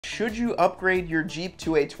should you upgrade your Jeep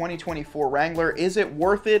to a 2024 Wrangler? Is it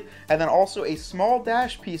worth it? And then also a small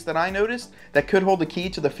dash piece that I noticed that could hold the key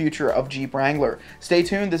to the future of Jeep Wrangler. Stay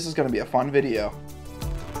tuned, this is going to be a fun video.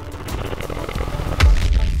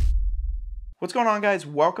 What's going on, guys?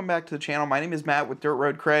 Welcome back to the channel. My name is Matt with Dirt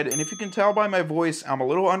Road Cred, and if you can tell by my voice, I'm a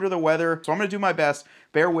little under the weather, so I'm going to do my best.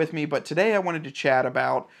 Bear with me, but today I wanted to chat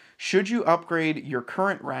about should you upgrade your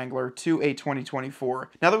current Wrangler to a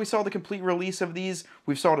 2024? Now that we saw the complete release of these,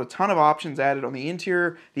 we've saw a ton of options added on the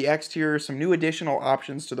interior, the exterior, some new additional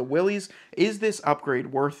options to the wheelies. Is this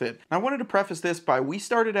upgrade worth it? Now, I wanted to preface this by we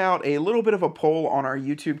started out a little bit of a poll on our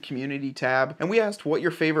YouTube community tab, and we asked what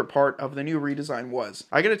your favorite part of the new redesign was.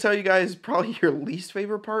 I gotta tell you guys, probably your least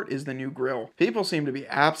favorite part is the new grille. People seem to be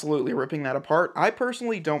absolutely ripping that apart. I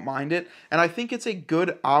personally don't mind it, and I think it's a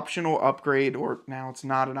good optional upgrade, or now it's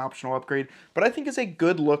not an optional upgrade, but I think it's a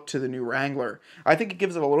good look to the new Wrangler. I think it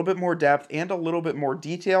gives it a little bit more depth and a little bit more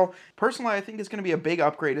detail. Personally, I think it's going to be a big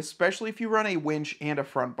upgrade, especially if you run a winch and a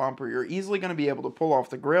front bumper. You're easily going to be able to pull off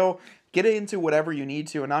the grille, get it into whatever you need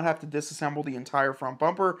to, and not have to disassemble the entire front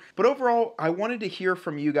bumper. But overall, I wanted to hear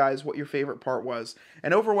from you guys what your favorite part was.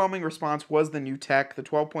 An overwhelming response was the new tech, the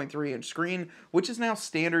 12.3-inch screen, which is now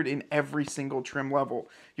standard in every single trim level.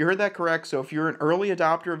 You heard that correct. So if you're an early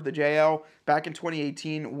adopter of the JL, back in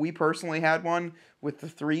 2018, we personally had one with the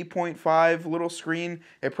 3.5 little screen.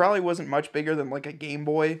 It probably wasn't much bigger than like a Game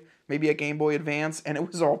Boy, maybe a Game Boy Advance, and it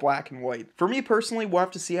was all black and white. For me personally, we'll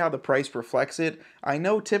have to see how the price reflects it. I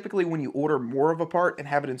know typically when you order more of a part and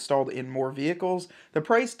have it installed in more vehicles, the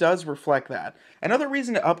price does reflect that. Another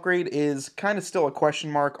reason to upgrade is kind of still a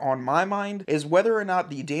question mark on my mind, is whether or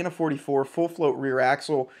not the Dana 44 full float rear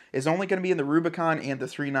axle is only going to be in the Rubicon and the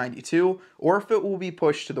 392, or if it will be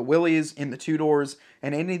pushed to the Willys in the 2-doors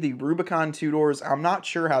and any of the Rubicon 2-doors. I'm not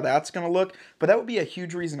sure how that's going to look, but that would be a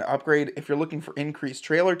huge reason to upgrade if you're looking for increased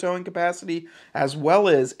trailer towing capacity, as well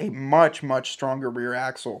as a much stronger rear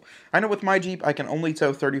axle. I know with my Jeep, I can only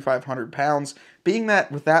tow 3,500 pounds. Being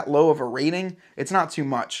that with that low of a rating, it's not too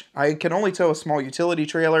much. I can only tow a small utility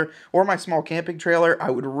trailer or my small camping trailer. I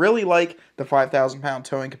would really like the 5,000 pound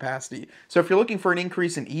towing capacity. So if you're looking for an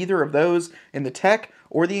increase in either of those, in the tech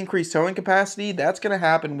or the increased towing capacity, that's going to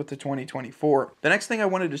happen with the 2024. The next thing I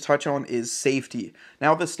wanted to touch on is safety.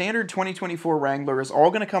 Now, the standard 2024 Wrangler is all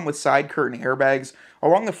going to come with side curtain airbags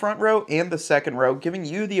along the front row and the second row, giving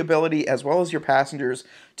you the ability, as well as your passengers,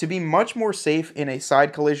 to be much more safe in a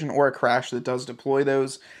side collision or a crash that does deploy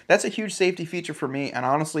those. That's a huge safety feature for me, and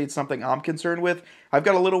honestly, it's something I'm concerned with. I've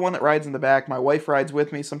got a little one that rides in the back. My wife rides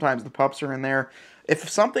with me. Sometimes the pups are in there. If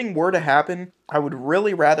something were to happen, I would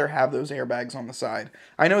really rather have those airbags on the side.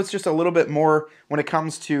 I know it's just a little bit more when it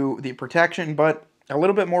comes to the protection, but a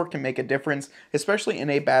little bit more can make a difference, especially in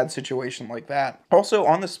a bad situation like that. Also,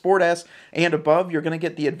 on the Sport S and above, you're going to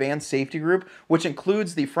get the Advanced Safety Group, which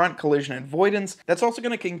includes the front collision avoidance. That's also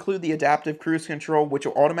going to include the adaptive cruise control, which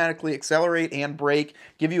will automatically accelerate and brake,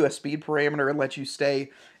 give you a speed parameter, and let you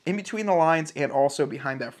stay in between the lines and also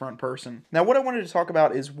behind that front person. Now, what I wanted to talk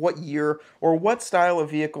about is what year or what style of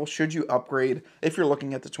vehicle should you upgrade if you're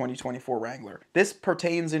looking at the 2024 Wrangler. This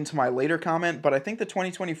pertains into my later comment, but I think the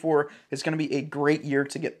 2024 is going to be a great year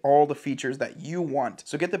to get all the features that you want.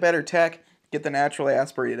 So get the better tech, get the naturally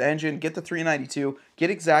aspirated engine, get the 392, get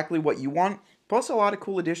exactly what you want. Plus, a lot of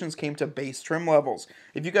cool additions came to base trim levels.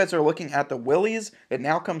 If you guys are looking at the Willys, it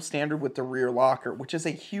now comes standard with the rear locker, which is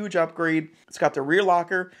a huge upgrade. It's got the rear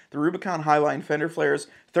locker, the Rubicon Highline fender flares,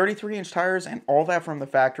 33-inch tires, and all that from the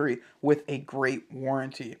factory with a great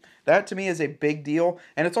warranty. That to me is a big deal,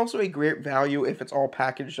 and it's also a great value if it's all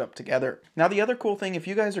packaged up together. Now, the other cool thing, if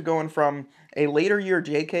you guys are going from a later year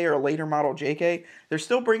JK or a later model JK, they're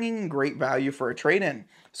still bringing in great value for a trade-in.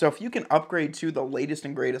 So if you can upgrade to the latest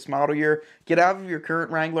and greatest model year, get out of your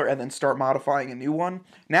current Wrangler and then start modifying a new one,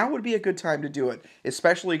 now would be a good time to do it,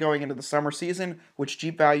 especially going into the summer season, which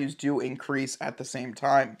Jeep values do increase at the same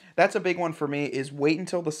time. That's a big one for me, is wait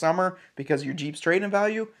until the summer, because your Jeep's trade-in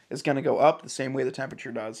value is going to go up the same way the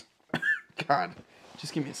temperature does. God.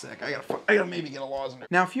 Just give me a sec. I gotta maybe get a lozenge.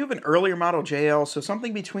 Now, if you have an earlier model JL, so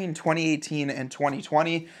something between 2018 and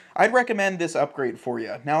 2020, I'd recommend this upgrade for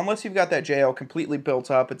you. Now, unless you've got that JL completely built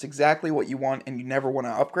up, it's exactly what you want and you never want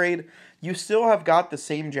to upgrade, you still have got the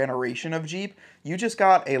same generation of Jeep. You just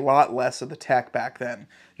got a lot less of the tech back then.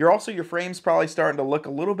 Your frame's probably starting to look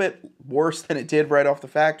a little bit worse than it did right off the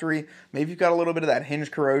factory. Maybe you've got a little bit of that hinge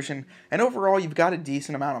corrosion, and overall you've got a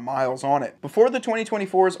decent amount of miles on it. Before the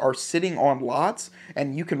 2024s are sitting on lots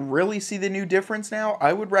and you can really see the new difference now,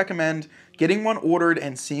 I would recommend getting one ordered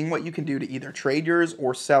and seeing what you can do to either trade yours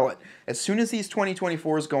or sell it. As soon as these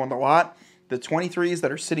 2024s go on the lot, the 23s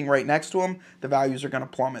that are sitting right next to them, the values are going to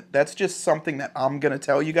plummet. That's just something that I'm going to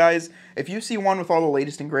tell you guys. If you see one with all the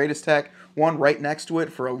latest and greatest tech, one right next to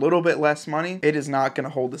it for a little bit less money, it is not going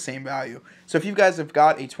to hold the same value. So if you guys have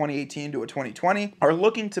got a 2018 to a 2020, are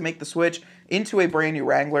looking to make the switch into a brand new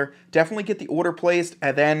Wrangler, definitely get the order placed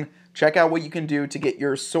and then check out what you can do to get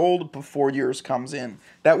yours sold before yours comes in.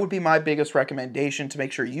 That would be my biggest recommendation to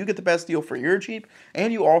make sure you get the best deal for your Jeep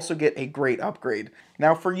and you also get a great upgrade.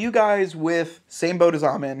 Now for you guys with same boat as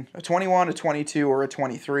I'm in, a 21, a 22, or a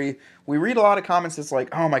 23, we read a lot of comments that's like,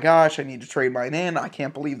 oh my gosh, I need to trade mine in. I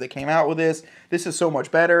can't believe they came out with this. This is so much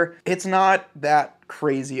better. It's not that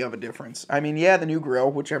crazy of a difference. I mean, yeah, the new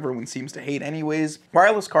grille, which everyone seems to hate anyways.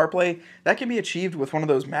 Wireless CarPlay, that can be achieved with one of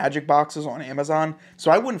those magic boxes on Amazon, so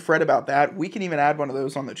I wouldn't fret about that. We can even add one of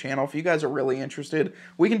those on the channel. If you guys are really interested,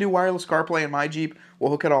 we can do wireless CarPlay in my Jeep.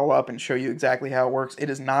 We'll hook it all up and show you exactly how it works. It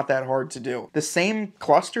is not that hard to do. The same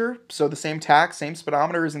cluster, so the same tach, same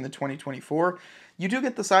speedometer is in the 2024. You do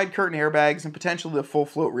get the side curtain airbags and potentially the full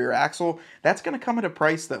float rear axle. That's going to come at a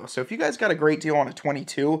price though. So if you guys got a great deal on a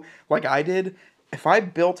 22 like I did, if I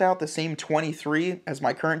built out the same 23 as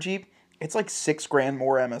my current Jeep, it's like $6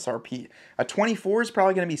 more MSRP. A 24 is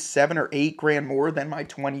probably going to be $7 or $8 more than my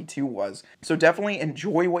 22 was. So definitely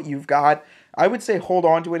enjoy what you've got. I would say hold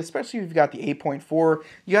on to it, especially if you've got the 8.4,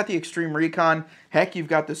 you got the Extreme Recon, heck, you've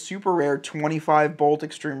got the super rare 25 bolt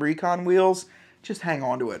Extreme Recon wheels. Just hang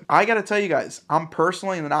on to it. I gotta tell you guys, I'm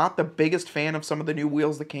personally not the biggest fan of some of the new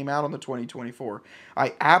wheels that came out on the 2024.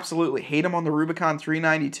 I absolutely hate them on the Rubicon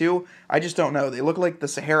 392. I just don't know. They look like the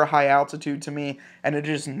Sahara High Altitude to me, and it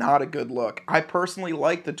is not a good look. I personally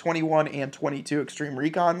like the 21 and 22 Extreme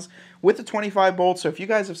Recons with the 25 bolts, so if you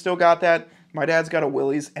guys have still got that, my dad's got a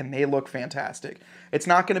Willys, and they look fantastic. It's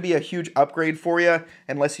not going to be a huge upgrade for you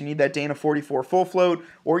unless you need that Dana 44 full float,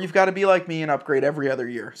 or you've got to be like me and upgrade every other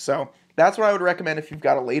year. So that's what I would recommend if you've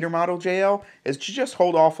got a later model JL, is to just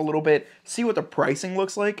hold off a little bit, see what the pricing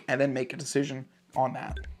looks like, and then make a decision on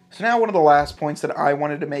that. So now one of the last points that I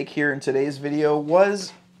wanted to make here in today's video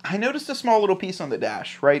was I noticed a small little piece on the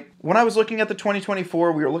dash, right? When I was looking at the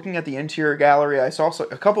 2024, we were looking at the interior gallery. I saw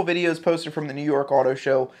a couple videos posted from the New York Auto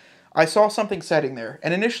Show. I saw something setting there,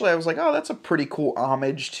 and initially I was like, oh, that's a pretty cool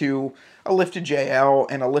homage to a lifted JL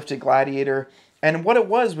and a lifted Gladiator. And what it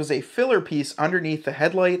was a filler piece underneath the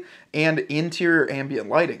headlight and interior ambient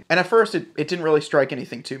lighting. And at first, it didn't really strike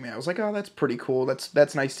anything to me. I was like, oh, that's pretty cool.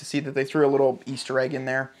 That's nice to see that they threw a little Easter egg in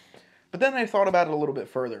there. But then I thought about it a little bit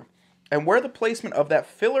further. And where the placement of that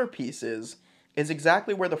filler piece is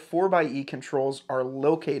exactly where the 4xe controls are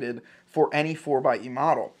located for any 4xe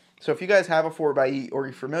model. So if you guys have a 4xe or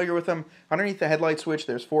you're familiar with them, underneath the headlight switch,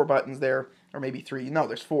 there's 4 buttons there, or maybe 3. No,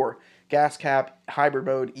 there's 4. Gas cap, hybrid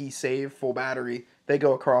mode, e-save, full battery. They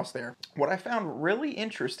go across there. What I found really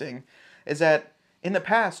interesting is that in the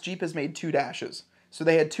past, Jeep has made 2 dashes. So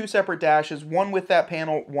they had 2 separate dashes, one with that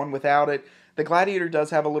panel, one without it. The Gladiator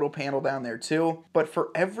does have a little panel down there too, but for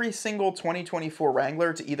every single 2024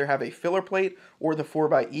 Wrangler to either have a filler plate or the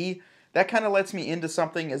 4xe, that kind of lets me into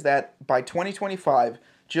something is that by 2025,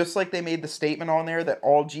 just like they made the statement on there that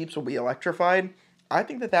all Jeeps will be electrified, I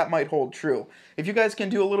think that might hold true. If you guys can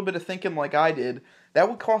do a little bit of thinking like I did, that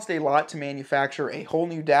would cost a lot to manufacture a whole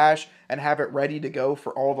new dash and have it ready to go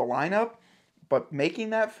for all the lineup. But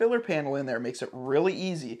making that filler panel in there makes it really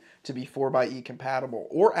easy to be 4xe compatible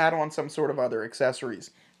or add on some sort of other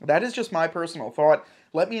accessories. That is just my personal thought.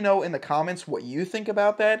 Let me know in the comments what you think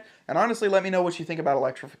about that, and honestly, let me know what you think about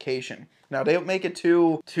electrification. Now, don't make it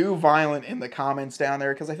too violent in the comments down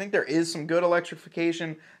there, because I think there is some good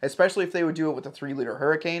electrification, especially if they would do it with a 3-liter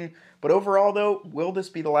Hurricane. But overall, though, will this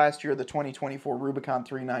be the last year of the 2024 Rubicon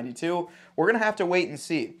 392? We're going to have to wait and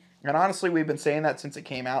see. And honestly, we've been saying that since it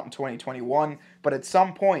came out in 2021, but at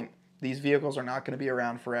some point, these vehicles are not going to be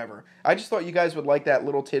around forever. I just thought you guys would like that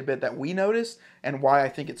little tidbit that we noticed and why I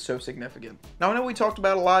think it's so significant. Now, I know we talked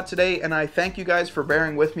about a lot today, and I thank you guys for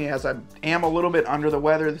bearing with me as I am a little bit under the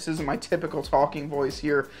weather. This isn't my typical talking voice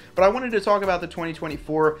here, but I wanted to talk about the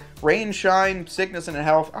 2024 rain, shine, sickness, and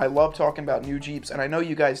health. I love talking about new Jeeps, and I know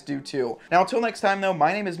you guys do too. Now, until next time, though,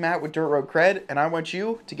 my name is Matt with Dirt Road Cred, and I want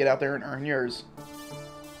you to get out there and earn yours.